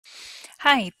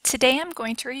Hi, today I'm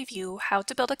going to review how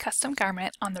to build a custom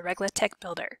garment on the REGLETEK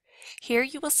Builder. Here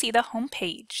you will see the home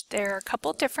page. There are a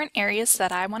couple different areas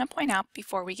that I want to point out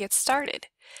before we get started.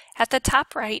 At the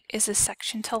top right is a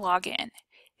section to log in.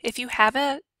 If you have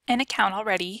an account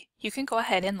already, you can go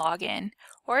ahead and log in,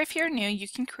 or if you're new, you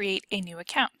can create a new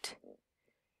account.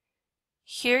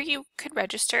 Here you could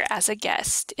register as a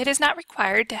guest. It is not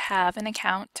required to have an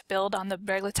account to build on the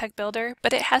REGLETEK Builder,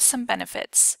 but it has some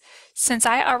benefits. Since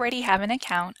I already have an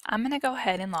account, I'm going to go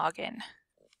ahead and log in.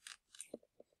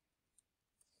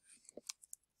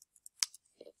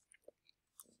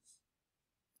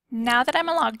 Now that I'm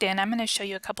logged in, I'm going to show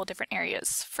you a couple different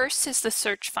areas. First is the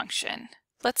search function.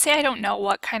 Let's say I don't know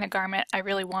what kind of garment I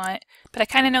really want, but I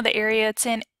kind of know the area it's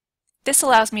in. This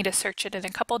allows me to search it in a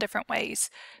couple different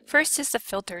ways. First is the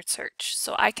filtered search.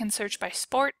 So I can search by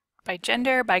sport, by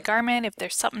gender, by garment if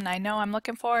there's something I know I'm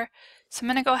looking for. So I'm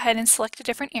going to go ahead and select the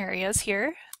different areas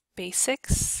here.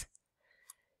 Basics,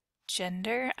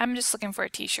 gender. I'm just looking for a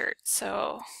t-shirt.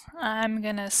 So I'm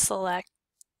going to select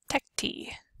tech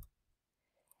tee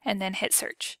and then hit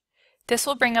search. This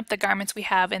will bring up the garments we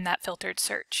have in that filtered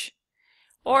search.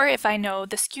 Or if I know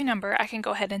the SKU number, I can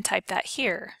go ahead and type that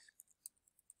here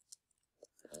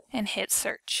and hit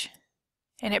search,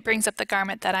 and it brings up the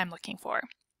garment that I'm looking for.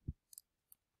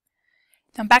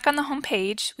 Now back on the home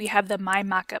page, we have the My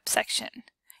Mockup section.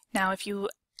 Now if you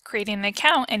create an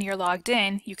account and you're logged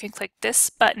in, you can click this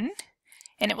button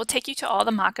and it will take you to all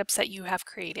the mockups that you have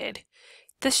created.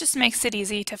 This just makes it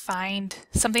easy to find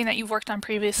something that you've worked on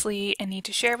previously and need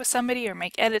to share with somebody or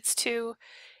make edits to.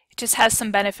 It just has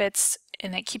some benefits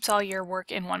and it keeps all your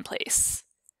work in one place.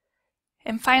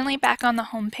 And finally, back on the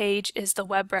home page is the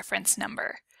web reference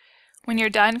number. When you're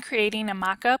done creating a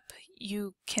mockup,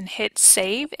 you can hit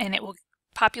save and it will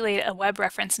populate a web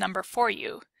reference number for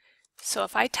you. So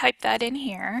if I type that in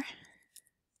here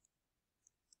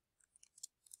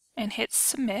and hit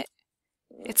submit,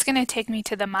 it's going to take me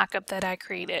to the mockup that I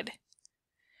created.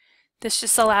 This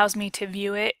just allows me to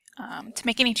view it, to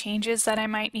make any changes that I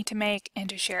might need to make, and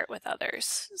to share it with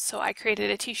others. So I created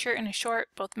a t-shirt and a short,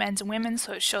 both men's and women's,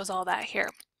 so it shows all that here.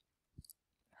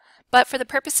 But for the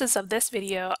purposes of this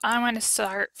video, I want to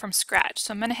start from scratch.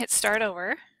 So I'm going to hit start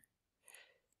over,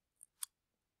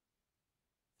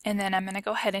 and then I'm going to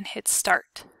go ahead and hit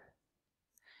start.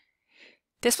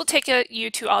 This will take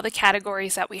you to all the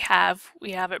categories that we have.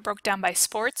 We have it broke down by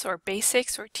sports or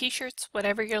basics or t-shirts,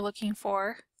 whatever you're looking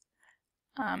for.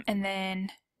 And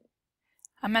then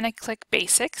I'm going to click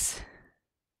Basics.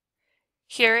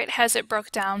 Here it has it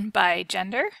broke down by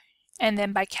gender and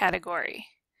then by category.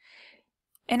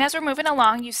 And as we're moving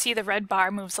along, you see the red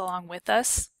bar moves along with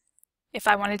us. If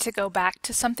I wanted to go back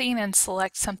to something and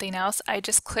select something else, I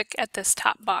just click at this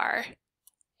top bar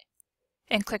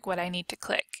and click what I need to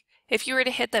click. If you were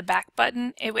to hit the back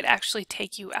button, it would actually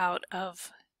take you out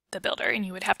of the builder and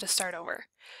you would have to start over.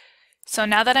 So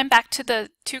now that I'm back to the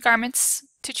two garments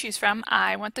to choose from,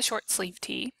 I want the short sleeve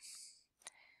tee.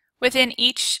 Within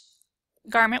each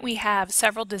garment we have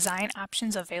several design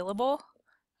options available.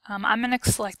 I'm going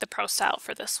to select the Pro Style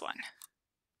for this one.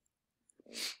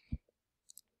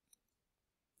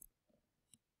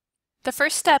 The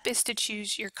first step is to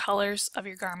choose your colors of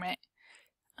your garment.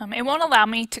 It won't allow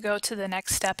me to go to the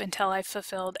next step until I've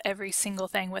fulfilled every single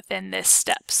thing within this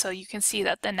step, so you can see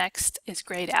that the next is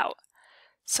grayed out.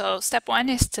 So step one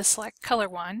is to select color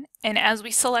one, and as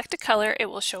we select a color, it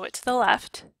will show it to the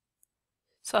left.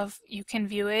 So if you can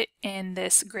view it in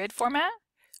this grid format.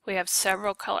 We have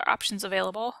several color options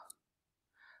available.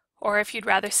 Or if you'd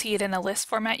rather see it in a list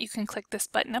format, you can click this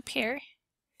button up here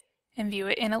and view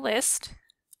it in a list.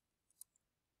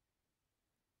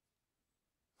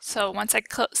 So once I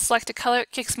select a color,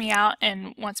 it kicks me out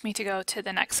and wants me to go to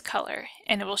the next color,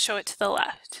 and it will show it to the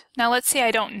left. Now let's say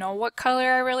I don't know what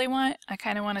color I really want. I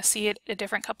kind of want to see it a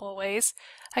different couple of ways.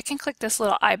 I can click this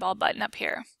little eyeball button up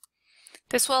here.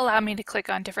 This will allow me to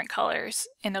click on different colors,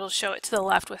 and it'll show it to the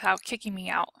left without kicking me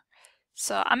out.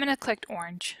 So I'm going to click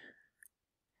orange,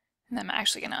 and I'm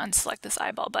actually going to unselect this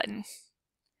eyeball button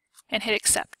and hit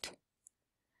accept.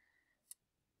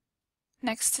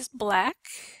 Next is black.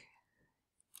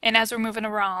 And as we're moving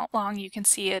along, you can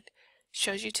see it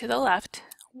shows you to the left,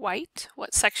 white,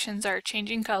 what sections are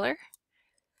changing color,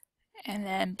 and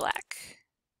then black.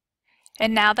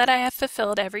 And now that I have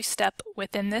fulfilled every step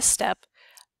within this step,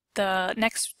 the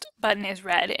next button is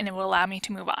red and it will allow me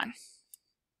to move on.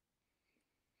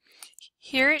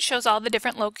 Here it shows all the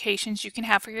different locations you can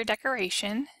have for your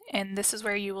decoration, and this is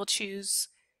where you will choose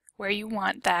where you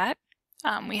want that.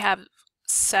 We have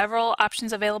several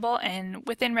options available, and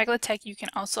within REGLETEK you can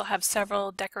also have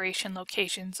several decoration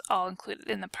locations all included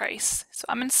in the price. So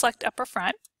I'm going to select upper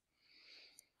front,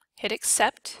 hit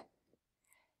accept.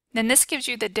 Then this gives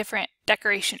you the different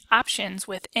decoration options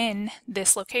within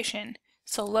this location.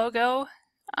 So logo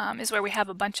is where we have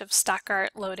a bunch of stock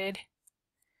art loaded.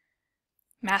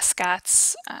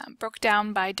 Mascots broke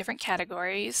down by different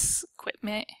categories,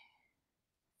 equipment,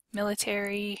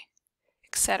 military,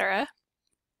 etc.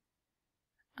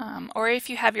 Or if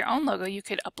you have your own logo, you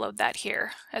could upload that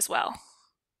here as well.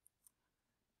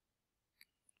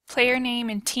 Player name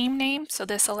and team name, so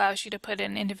this allows you to put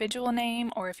an individual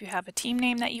name, or if you have a team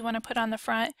name that you want to put on the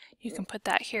front, you can put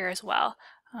that here as well.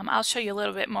 I'll show you a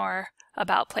little bit more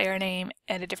about player name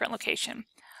at a different location.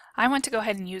 I want to go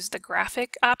ahead and use the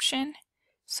graphic option,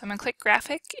 so I'm going to click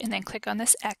graphic and then click on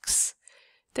this X.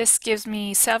 This gives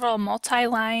me several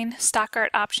multi-line stock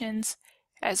art options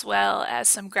as well as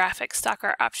some graphic stock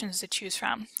art options to choose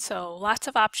from. So lots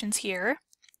of options here.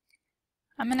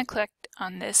 I'm going to click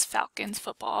on this Falcons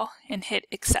football and hit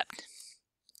accept.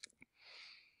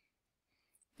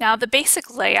 Now the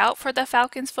basic layout for the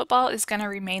Falcons football is going to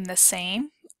remain the same.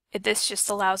 This just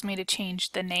allows me to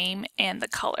change the name and the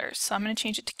colors. So I'm going to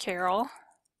change it to Carol,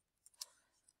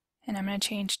 and I'm going to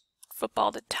change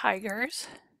football to Tigers.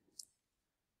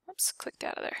 Oops, clicked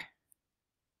out of there.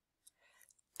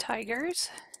 Tigers.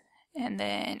 And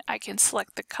then I can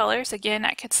select the colors. Again,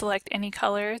 I could select any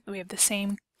color. We have the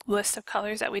same list of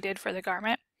colors that we did for the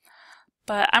garment,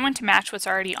 but I want to match what's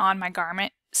already on my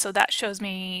garment, so that shows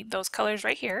me those colors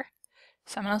right here.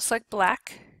 So I'm going to select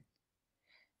black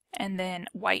and then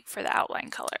white for the outline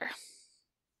color,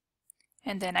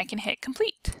 and then I can hit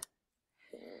complete.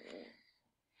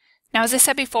 Now, as I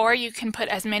said before, you can put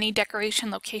as many decoration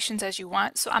locations as you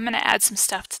want, so I'm going to add some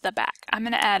stuff to the back. I'm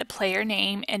going to add a player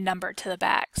name and number to the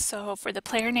back. So for the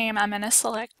player name, I'm going to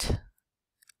select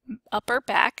upper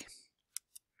back,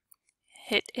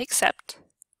 hit accept.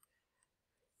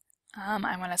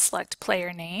 I want to select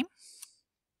player name.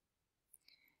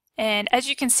 And as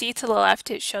you can see to the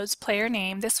left, it shows player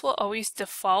name. This will always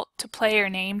default to player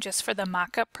name just for the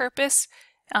mock-up purpose.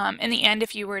 In the end,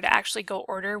 if you were to actually go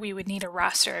order, we would need a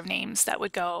roster of names that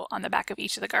would go on the back of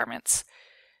each of the garments.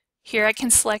 Here I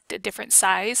can select a different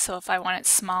size, so if I want it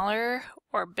smaller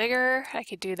or bigger, I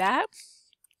could do that.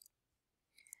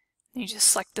 You just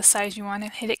select the size you want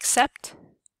and hit accept.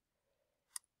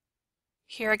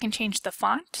 Here I can change the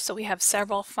font, so we have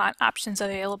several font options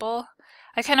available.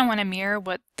 I kind of want to mirror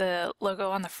what the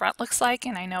logo on the front looks like,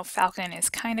 and I know Falcon is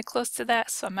kind of close to that,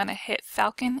 so I'm going to hit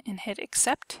Falcon and hit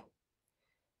accept.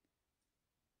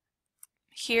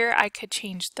 Here I could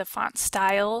change the font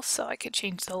style, so I could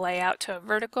change the layout to a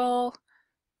vertical.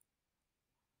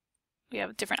 We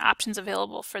have different options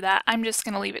available for that. I'm just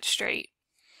going to leave it straight.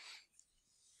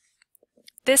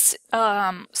 This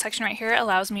section right here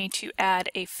allows me to add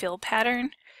a fill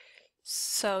pattern.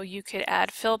 So you could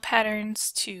add fill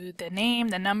patterns to the name,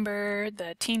 the number,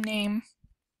 the team name.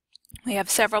 We have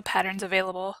several patterns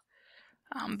available.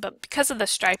 But because of the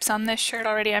stripes on this shirt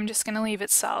already, I'm just going to leave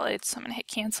it solid. So I'm going to hit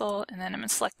cancel, and then I'm going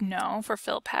to select no for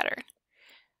fill pattern.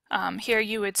 Here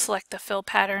you would select the fill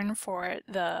pattern for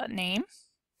the name,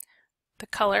 the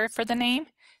color for the name.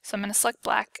 So I'm going to select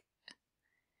black.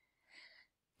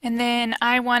 And then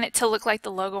I want it to look like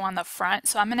the logo on the front,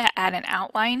 so I'm going to add an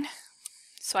outline.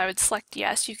 So I would select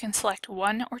yes. You can select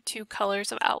 1 or 2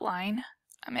 colors of outline.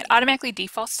 It automatically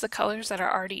defaults to the colors that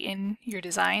are already in your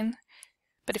design,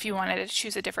 but if you wanted to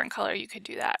choose a different color, you could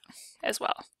do that as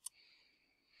well.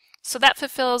 So that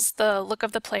fulfills the look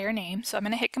of the player name, so I'm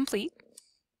going to hit complete.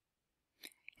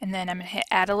 And then I'm going to hit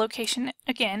add a location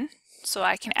again, so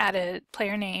I can add a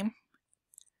player name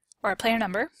or a player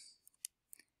number.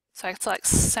 So I select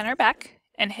center back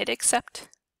and hit accept,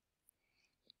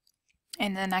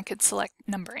 and then I could select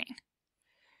numbering.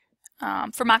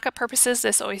 For mockup purposes,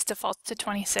 this always defaults to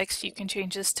 26. You can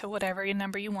change this to whatever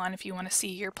number you want if you want to see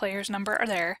your player's number are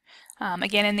there.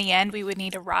 Again, in the end, we would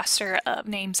need a roster of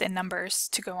names and numbers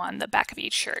to go on the back of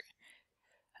each shirt.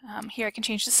 Here I can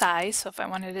change the size, so if I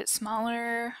wanted it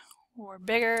smaller or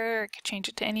bigger, I could change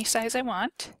it to any size I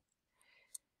want.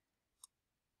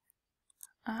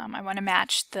 I want to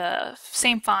match the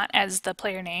same font as the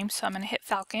player name, so I'm going to hit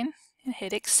Falcon and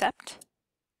hit accept.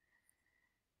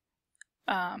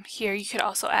 Here you could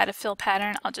also add a fill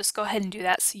pattern. I'll just go ahead and do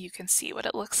that so you can see what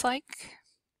it looks like.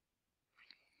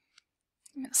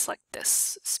 I'm going to select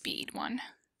this speed one.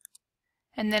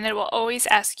 And then it will always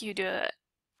ask you to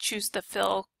choose the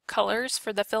fill colors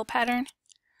for the fill pattern.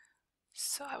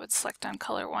 So I would select on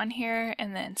color 1 here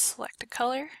and then select a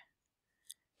color.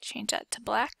 Change that to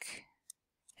black.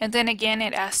 And then again,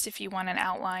 it asked if you want an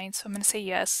outline, so I'm going to say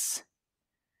yes.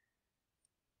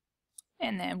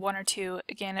 And then 1 or 2,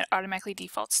 again, it automatically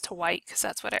defaults to white because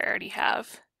that's what I already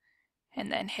have.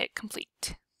 And then hit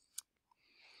complete.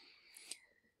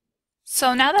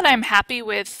 So now that I'm happy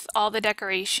with all the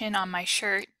decoration on my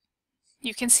shirt,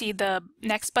 you can see the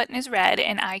next button is red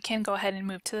and I can go ahead and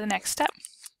move to the next step.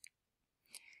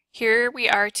 Here we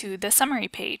are to the summary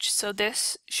page. So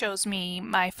this shows me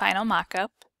my final mockup,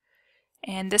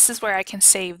 and this is where I can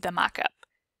save the mockup.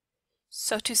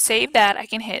 So to save that, I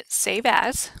can hit Save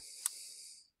As.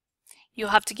 You'll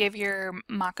have to give your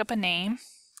mockup a name,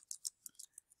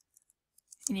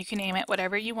 and you can name it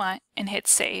whatever you want and hit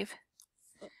Save.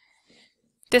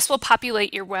 This will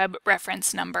populate your web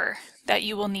reference number that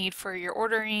you will need for your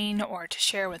ordering or to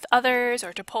share with others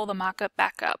or to pull the mockup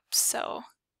back up. So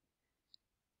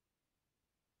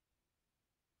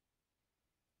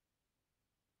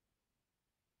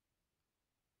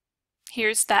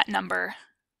here's that number.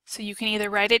 So you can either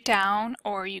write it down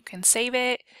or you can save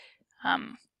it.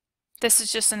 This is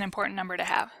just an important number to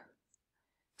have.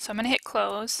 So I'm going to hit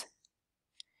close.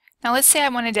 Now let's say I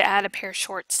wanted to add a pair of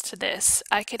shorts to this.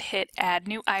 I could hit add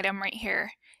new item right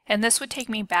here, and this would take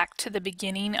me back to the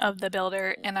beginning of the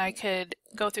builder, and I could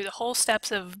go through the whole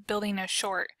steps of building a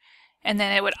short, and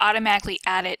then it would automatically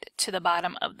add it to the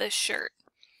bottom of this shirt.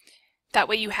 That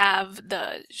way you have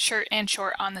the shirt and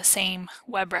short on the same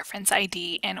web reference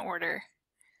ID and order.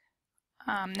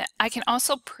 I can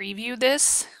also preview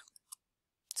this.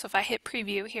 So if I hit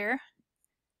preview here,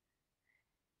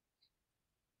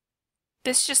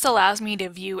 this just allows me to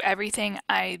view everything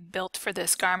I built for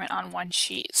this garment on one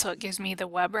sheet. So it gives me the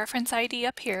web reference ID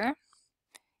up here.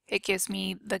 It gives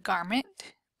me the garment,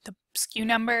 the SKU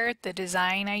number, the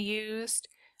design I used,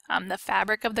 the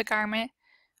fabric of the garment.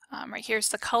 Right here's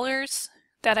the colors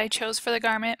that I chose for the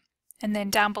garment. And then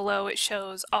down below it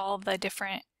shows all the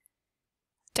different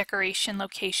decoration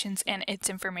locations and its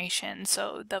information.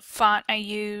 So the font I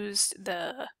used,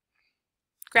 the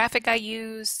graphic I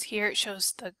used, here it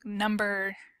shows the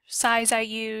number size I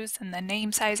used and the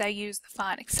name size I used, the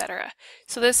font, etc.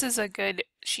 So this is a good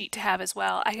sheet to have as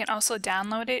well. I can also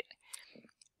download it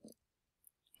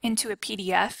into a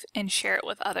PDF and share it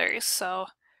with others. So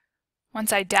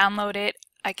once I download it,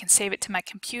 I can save it to my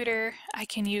computer. I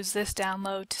can use this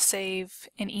download to save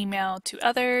an email to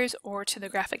others or to the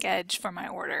Graphic Edge for my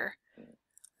order.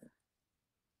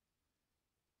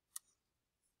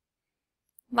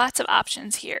 Lots of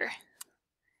options here.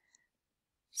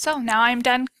 So now I'm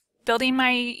done building my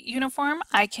uniform.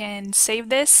 I can save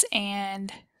this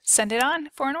and send it on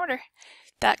for an order.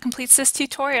 That completes this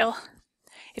tutorial.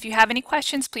 If you have any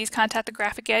questions, please contact the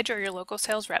Graphic Edge or your local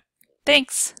sales rep.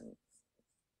 Thanks!